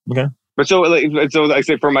 But okay. But so I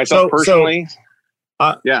say for myself personally.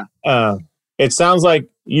 It sounds like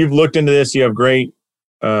you've looked into this. You have great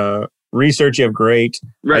research. You have great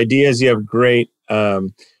ideas. You have great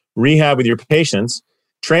rehab with your patients.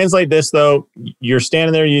 Translate this though. You're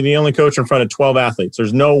standing there. You're the only coach in front of 12 athletes.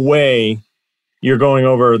 There's no way you're going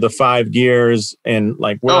over the 5 gears and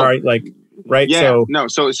like right. Yeah.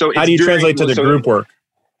 So how do you translate to the group work?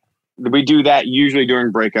 We do that usually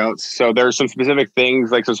during breakouts. So there are some specific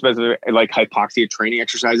things like hypoxia training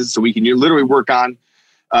exercises. So we can literally work on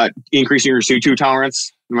increasing your CO2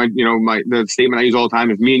 tolerance. The statement I use all the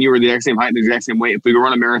time: if me and you are the exact same height, the exact same weight, if we go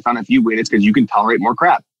run a marathon, if you win, it's because you can tolerate more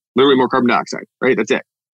crap, literally more carbon dioxide. Right? That's it.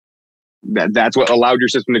 That's what allowed your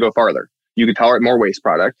system to go farther. You can tolerate more waste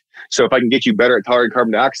product. So if I can get you better at tolerating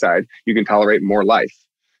carbon dioxide, you can tolerate more life.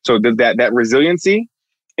 So that resiliency.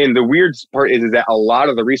 And the weird part is that a lot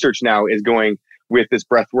of the research now is going with this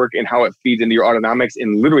breath work and how it feeds into your autonomics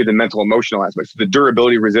and literally the mental emotional aspects. So the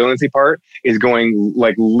durability resiliency part is going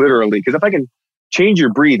like literally, because if I can change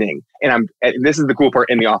your breathing, and this is the cool part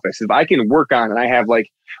in the office, if I can work on, and I have like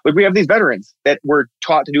we have these veterans that were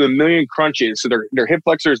taught to do 1 million crunches. So they're hip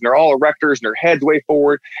flexors and they're all erectors and their heads way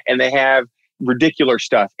forward and they have ridiculous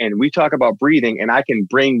stuff. And we talk about breathing and I can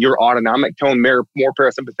bring your autonomic tone more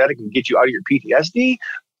parasympathetic and get you out of your PTSD.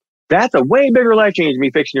 That's a way bigger life change than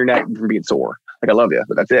me fixing your neck from being sore. Like, I love you,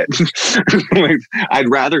 but that's it. I'd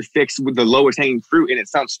rather fix with the lowest hanging fruit. And it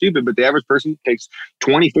sounds stupid, but the average person takes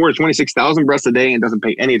 24 to 26,000 breaths a day and doesn't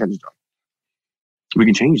pay any attention to them. We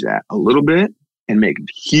can change that a little bit and make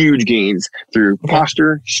huge gains through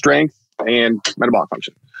posture, strength, and metabolic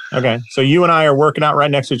function. Okay. So you and I are working out right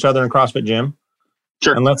next to each other in CrossFit gym.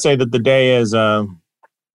 Sure. And let's say that the day is, trying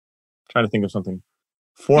to think of something,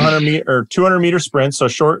 400 meter or 200 meter sprint. So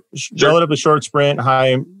short, relatively short sprint,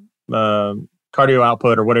 high cardio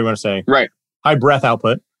output or whatever you want to say. Right. High breath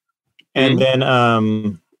output. And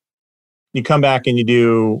then you come back and you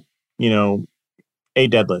do, 8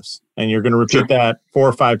 deadlifts and you're going to repeat that 4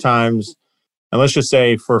 or 5 times. And let's just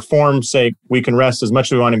say for form's sake, we can rest as much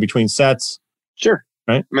as we want in between sets. Sure.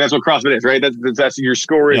 Right. I mean, that's what CrossFit is, right? That's your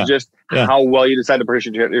score is just how well you decide to push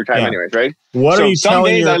your time anyways, right? What are you some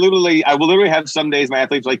telling days I will literally have some days my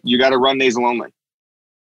athletes like, you got to run nasal only.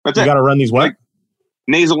 That's it. You got to run these what? Like,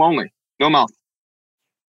 nasal only. No mouth.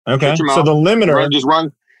 Okay. So the limiter. Just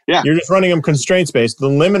run. Yeah. You're just running them constraint space. The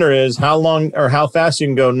limiter is how long or how fast you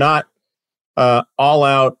can go, not all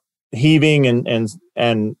out heaving and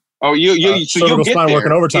so you'll get there.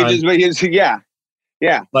 Working overtime.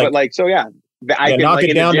 Yeah. But I can knock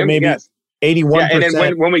it down to maybe 81%. Yeah, and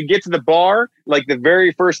then when we get to the bar, like the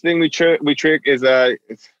very first thing we trick is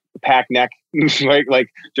pack neck. like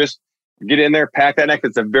just get in there, pack that neck.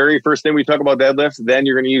 That's the very first thing we talk about deadlifts. Then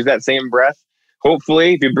you're going to use that same breath.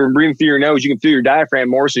 Hopefully, if you've been breathing through your nose, you can feel your diaphragm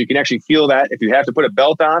more, so you can actually feel that. If you have to put a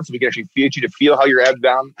belt on, so we can actually get you to feel how your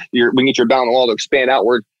abdomen, we can get your abdominal wall to expand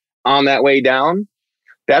outward on that way down.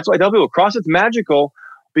 That's why I tell people CrossFit's magical,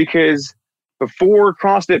 because before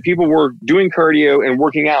CrossFit, people were doing cardio and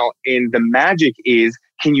working out, and the magic is,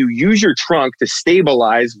 can you use your trunk to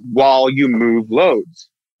stabilize while you move loads?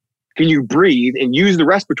 Can you breathe and use the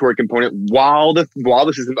respiratory component while the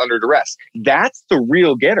system's under duress? That's the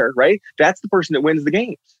real getter, right? That's the person that wins the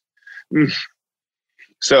games.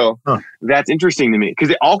 So that's interesting to me,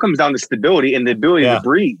 because it all comes down to stability and the ability to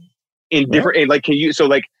breathe in different, and like, can you, so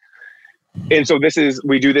like, and so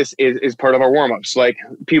we do this is part of our warm-ups. Like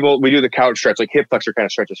we do the couch stretch, like hip flexor kind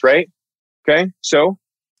of stretches, right? Okay. So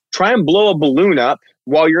try and blow a balloon up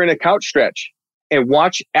while you're in a couch stretch and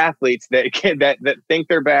watch athletes that think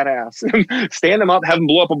they're badass. Stand them up, have them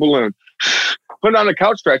blow up a balloon, put it on a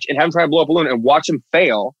couch stretch and have them try and blow up a balloon and watch them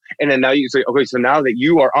fail. And then now you say, okay, so now that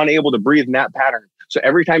you are unable to breathe in that pattern, so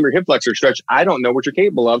every time your hip flexor stretch, I don't know what you're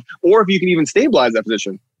capable of, or if you can even stabilize that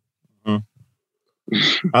position.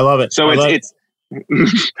 I love it. So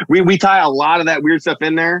we tie a lot of that weird stuff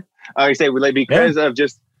in there. I say because of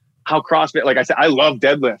just how CrossFit, like I said, I love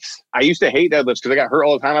deadlifts. I used to hate deadlifts because I got hurt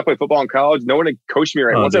all the time. I played football in college. No one had coached me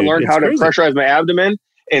right. Once I learned how to pressurize my abdomen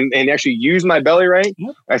and actually use my belly right,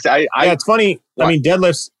 I said, it's funny. What? I mean,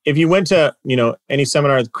 deadlifts, if you went to, any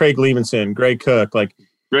seminar with Craig Levinson, Greg Cook, like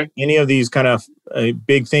any of these kind of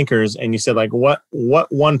big thinkers, and you said like, what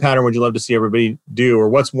one pattern would you love to see everybody do? Or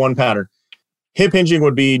what's one pattern? Hip hinging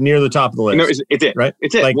would be near the top of the list. No, it's it. Right?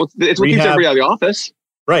 It's it. Like, it's what keeps everybody out of the office.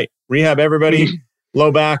 Right. Rehab everybody low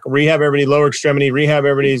back, rehab everybody lower extremity, rehab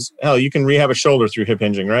everybody's, hell, you can rehab a shoulder through hip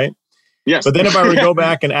hinging, right? Yes. But then if I were to go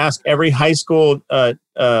back and ask every high school,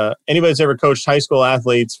 anybody that's ever coached high school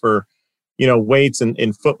athletes for, weights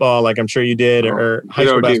in football, like I'm sure you did, or high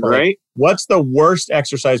school basketball. Right? What's the worst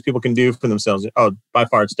exercise people can do for themselves? Oh, by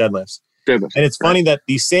far it's deadlifts. And it's funny that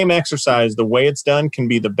the same exercise, the way it's done can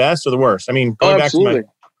be the best or the worst. I mean, going back to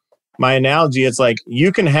my analogy, it's like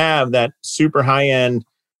you can have that super high end,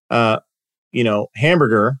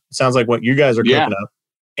 hamburger. Sounds like what you guys are cooking up.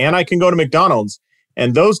 And I can go to McDonald's,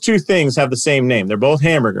 and those two things have the same name. They're both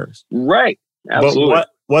hamburgers. Right. Absolutely. But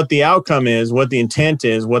what the outcome is, what the intent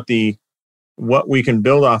is, what we can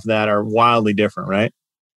build off that are wildly different, right?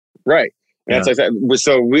 Right. That's like that.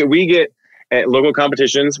 So we get at local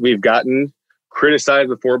competitions, we've gotten criticized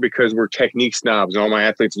before because we're technique snobs and all my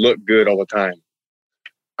athletes look good all the time.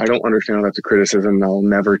 I don't understand how that's a criticism. I'll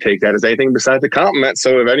never take that as anything besides a compliment.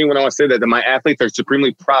 So if anyone wants to say that my athletes are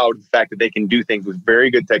supremely proud of the fact that they can do things with very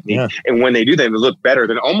good technique. Yeah. And when they do them, they look better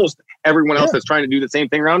than almost everyone else that's trying to do the same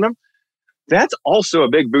thing around them. That's also a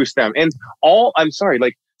big boost to them. And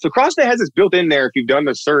so CrossFit has this built in there. If you've done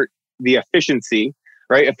the cert, the efficiency,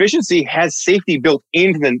 right? Efficiency has safety built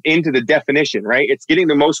into the definition, right? It's getting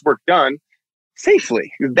the most work done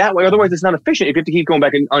safely. That way, otherwise it's not efficient. If you have to keep going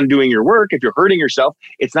back and undoing your work, if you're hurting yourself,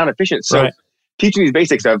 it's not efficient. So teaching these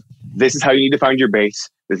basics of this is how you need to find your base.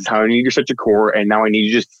 This is how you need to set your core. And now I need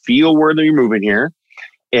you to just feel where you're moving here.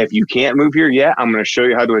 If you can't move here yet, I'm going to show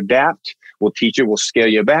you how to adapt. We'll teach you. We'll scale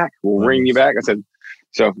you back. We'll ring you back. I said,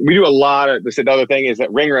 so we do a lot of this. The other thing is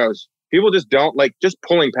that ring rows, people just don't like just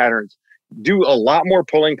pulling patterns. Do a lot more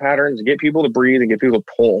pulling patterns, get people to breathe and get people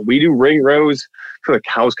to pull. We do ring rows till the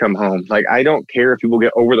cows come home. Like, I don't care if people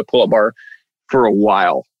get over the pull-up bar for a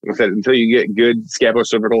while. Like I said, until you get good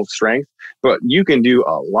scapulocervical strength, but you can do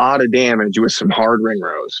a lot of damage with some hard ring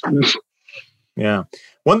rows. Yeah.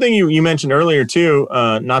 One thing you mentioned earlier too,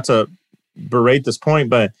 not to berate this point,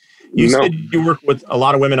 but you said you work with a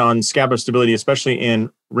lot of women on scapular stability, especially in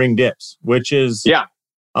ring dips, which is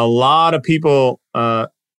a lot of people,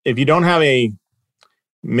 if you don't have a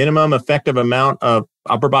minimum effective amount of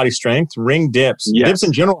upper body strength, ring dips, dips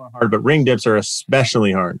in general are hard, but ring dips are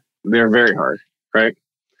especially hard. They're very hard, right?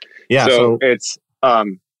 Yeah. So it's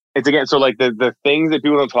again, so like the things that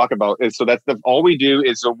people don't talk about is, so that's all we do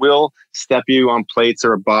is, so we'll step you on plates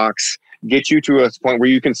or a box, get you to a point where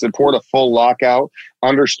you can support a full lockout,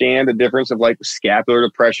 understand the difference of like scapular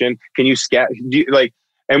depression. Can you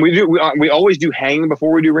and we always do hang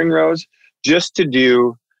before we do ring rows, just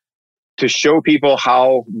to show people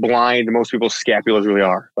how blind most people's scapulas really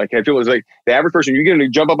are. Like, if it was like the average person, you're going to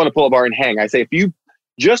jump up on a pull-up bar and hang. I say, if you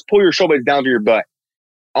just pull your shoulder blades down to your butt,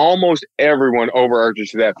 almost everyone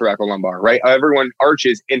overarches to that thoracolumbar, right? Everyone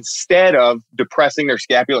arches instead of depressing their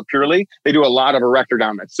scapula purely. They do a lot of erector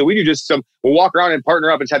dominance. So we do we'll walk around and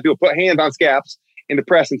partner up and have people put hands on scaps and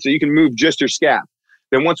depress, and so you can move just your scap.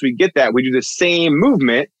 Then once we get that, we do the same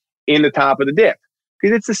movement in the top of the dip.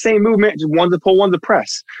 Because it's the same movement, just one's a pull, one's a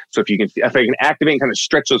press. So if I can activate and kind of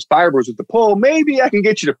stretch those fibers with the pull, maybe I can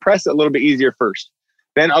get you to press it a little bit easier first.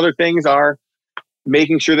 Then other things are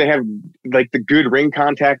making sure they have like the good ring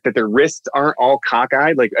contact, that their wrists aren't all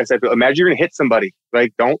cockeyed. Like I said, imagine you're going to hit somebody.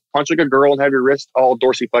 Like, don't punch like a girl and have your wrist all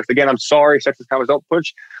dorsiflexed. Again, I'm sorry, sexist comments, don't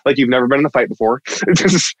punch like you've never been in a fight before.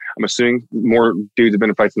 I'm assuming more dudes have been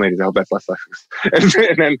in fights than ladies. I hope that's less sexist.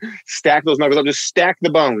 And then stack those knuckles up. Just stack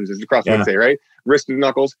the bones, as the CrossFit would say, right? Wrist and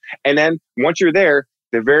knuckles. And then once you're there,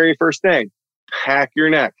 the very first thing, hack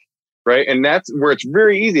your neck, right? And that's where it's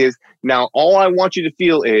very easy is, now all I want you to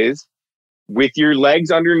feel is, with your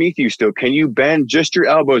legs underneath you still, can you bend just your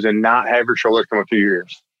elbows and not have your shoulders come up to your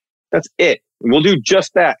ears? That's it. We'll do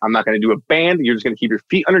just that. I'm not going to do a band. You're just going to keep your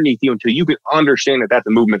feet underneath you until you can understand that that's a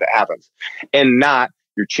movement that happens, and not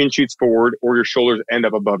your chin shoots forward or your shoulders end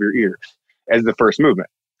up above your ears as the first movement.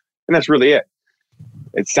 And that's really it.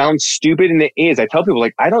 It sounds stupid, and it is. I tell people,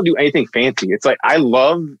 like, I don't do anything fancy. It's like, I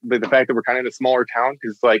love the fact that we're kind of in a smaller town,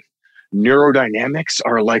 because it's like, neurodynamics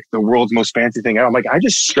are like the world's most fancy thing. I'm like, I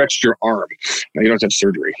just stretched your arm. Now you don't have to have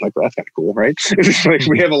surgery. Like, well, that's kind of cool, right? Like,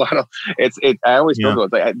 we have a lot of I always feel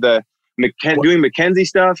like doing McKenzie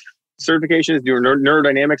stuff, certifications, doing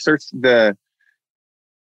neurodynamic certs, the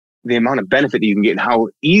amount of benefit that you can get and how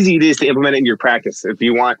easy it is to implement it in your practice. If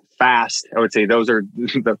you want fast, I would say those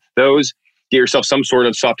get yourself some sort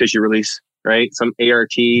of soft tissue release, right? Some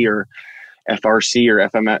ART or FRC or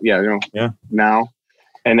FMF. Now.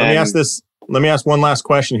 And then, let me ask one last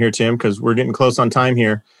question here, Tim, because we're getting close on time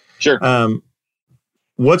here. Sure.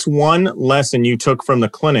 What's one lesson you took from the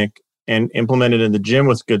clinic and implemented in the gym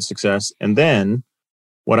with good success? And then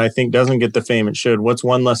what I think doesn't get the fame it should, what's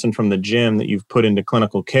one lesson from the gym that you've put into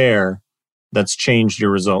clinical care that's changed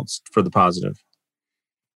your results for the positive?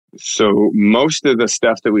 So most of the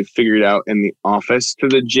stuff that we figured out in the office to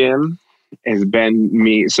the gym has been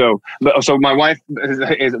me. So my wife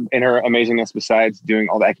is in her amazingness, besides doing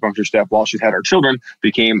all the acupuncture stuff while she's had our children,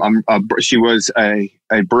 became, she was a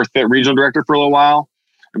BirthFit regional director for a little while,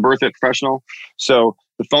 a BirthFit professional. So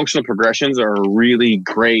the functional progressions are a really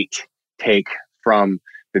great take from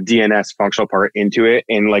the DNS functional part into it.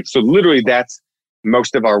 And like, so literally that's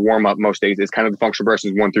most of our warm up most days is kind of the functional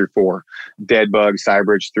progressions 1 through 4, dead bug,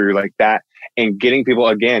 Cybridge through like that. And getting people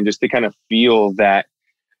again, just to kind of feel that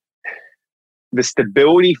the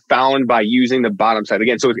stability found by using the bottom side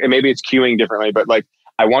again. So maybe it's cueing differently, but like,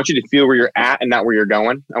 I want you to feel where you're at and not where you're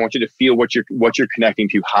going. I want you to feel what you're connecting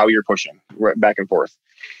to, how you're pushing back and forth.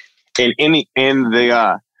 And in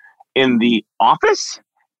the office,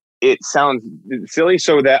 it sounds silly.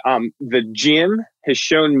 So that the gym has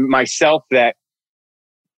shown myself that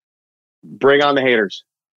bring on the haters.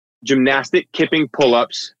 Gymnastic kipping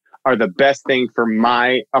pull-ups are the best thing for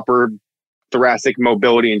my upper thoracic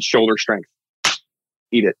mobility and shoulder strength.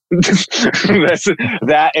 Eat it. That's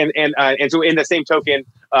that. And so in the same token,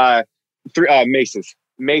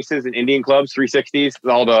 maces and Indian clubs, 360s,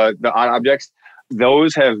 all the odd objects,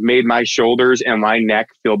 those have made my shoulders and my neck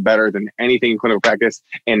feel better than anything in clinical practice.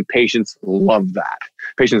 And patients love that.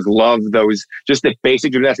 Patients love those, just the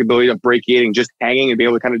basic gymnastic ability of brachiating, just hanging and be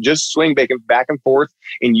able to kind of just swing back and forth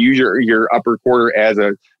and use your upper quarter as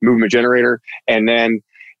a movement generator. And then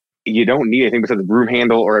you don't need anything besides a broom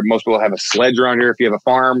handle, or most people have a sledge around here if you have a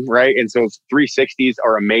farm, right? And so 360s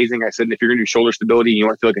are amazing. I said, if you're going to do shoulder stability and you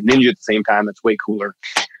want to feel like a ninja at the same time, that's way cooler.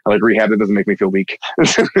 I like rehab that doesn't make me feel weak.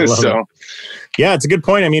 So, yeah, it's a good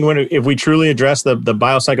point. I mean, if we truly address the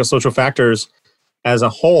biopsychosocial factors as a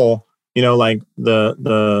whole, you know, like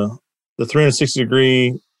the 360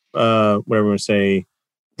 degree, whatever we say,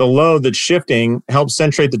 the load that's shifting helps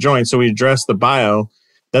centrate the joint. So we address the bio.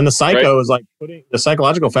 Then the psycho is like putting the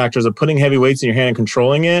psychological factors of putting heavy weights in your hand and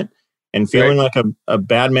controlling it and feeling like a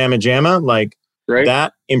bad mamma jamma, like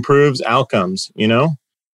that improves outcomes, you know?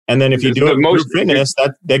 And then if you do it with fitness,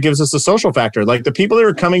 that gives us a social factor. Like the people that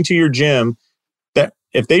are coming to your gym, that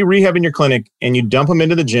if they rehab in your clinic and you dump them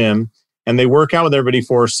into the gym and they work out with everybody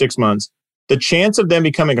for 6 months, the chance of them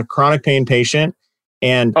becoming a chronic pain patient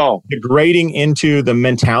and degrading into the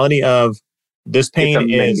mentality of this pain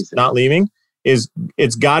is not leaving,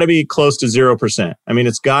 it's got to be close to 0%. I mean,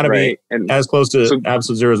 it's got to be as close to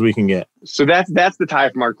absolute zero as we can get. So that's the tie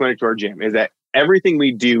from our clinic to our gym, is that everything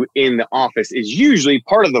we do in the office is usually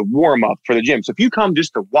part of the warm up for the gym. So if you come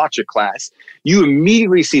just to watch a class, you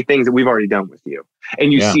immediately see things that we've already done with you.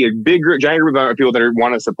 And you see a big giant group of people that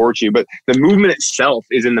want to support you. But the movement itself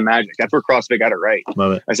is in the magic. That's where CrossFit got it right.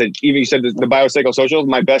 Love it. I said, even you said the biopsychosocial,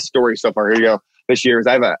 my best story so far. Here you go. This year is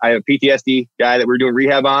I have a PTSD guy that we're doing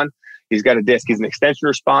rehab on. He's got a disc. He's an extension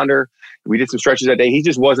responder. We did some stretches that day. He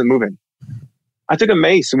just wasn't moving. I took a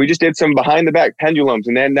mace and we just did some behind the back pendulums,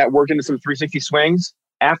 and then that worked into some 360 swings.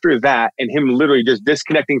 After that, and him literally just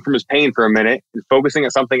disconnecting from his pain for a minute and focusing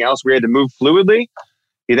on something else, we had to move fluidly.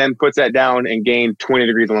 He then puts that down and gained 20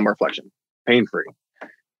 degrees of lumbar flexion, pain-free,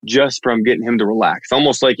 just from getting him to relax.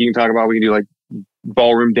 Almost like you can talk about, we can do like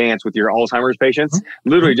ballroom dance with your Alzheimer's patients.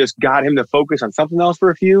 Literally just got him to focus on something else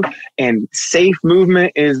for a few, and safe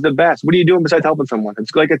movement is the best. What are you doing besides helping someone?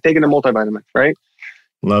 It's like taking a multivitamin, right?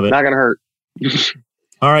 Love it. Not going to hurt.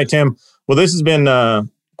 All right, Tim. Well, this has been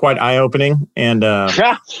quite eye-opening and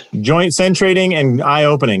joint centrating and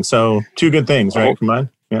eye-opening. So 2 good things, right? Combined.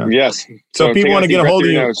 Yeah. Yes. So if people want to get a hold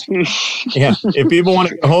of you, if people want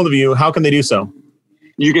to get a hold of you, how can they do so?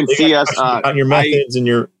 You can see us on your methods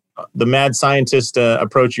and the mad scientist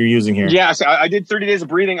approach you're using here. Yeah, so I did 30 days of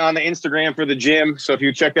breathing on the Instagram for the gym. So if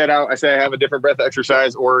you check that out, I say I have a different breath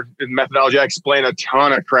exercise or methodology. I explain a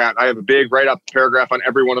ton of crap. I have a big write-up paragraph on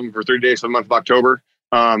every one of them for 30 days for the month of October.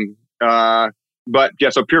 But yeah,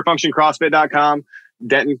 so purefunctioncrossfit.com,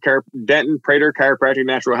 Denton Prater Chiropractic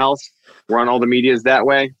Natural Health. We're on all the medias that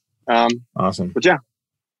way. Awesome. But yeah.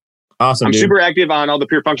 Awesome. I'm super active on all the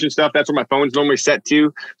Pure Function stuff. That's where my phone's normally set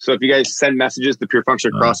to. So if you guys send messages to Pure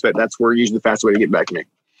Function CrossFit, that's where usually the fastest way to get back to me.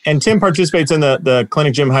 And Tim participates in the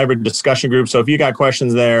Clinic Gym Hybrid discussion group. So if you got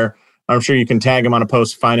questions there, I'm sure you can tag him on a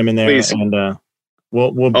post, find him in there. Please. And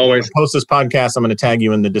we'll always post this podcast. I'm going to tag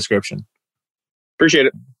you in the description. Appreciate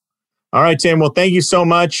it. All right, Tim. Well, thank you so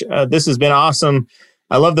much. This has been awesome.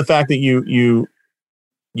 I love the fact that you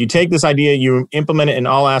take this idea, you implement it in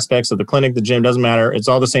all aspects of the clinic, the gym, doesn't matter. It's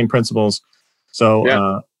all the same principles.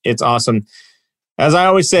 So it's awesome. As I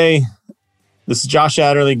always say, this is Josh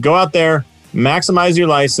Adderley. Go out there, maximize your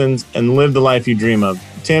license, and live the life you dream of.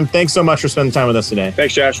 Tim, thanks so much for spending time with us today.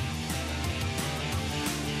 Thanks, Josh.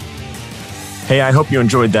 Hey, I hope you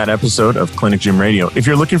enjoyed that episode of Clinic Gym Radio. If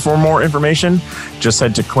you're looking for more information, just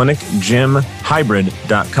head to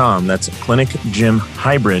clinicgymhybrid.com. That's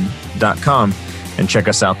clinicgymhybrid.com and check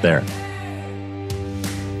us out there.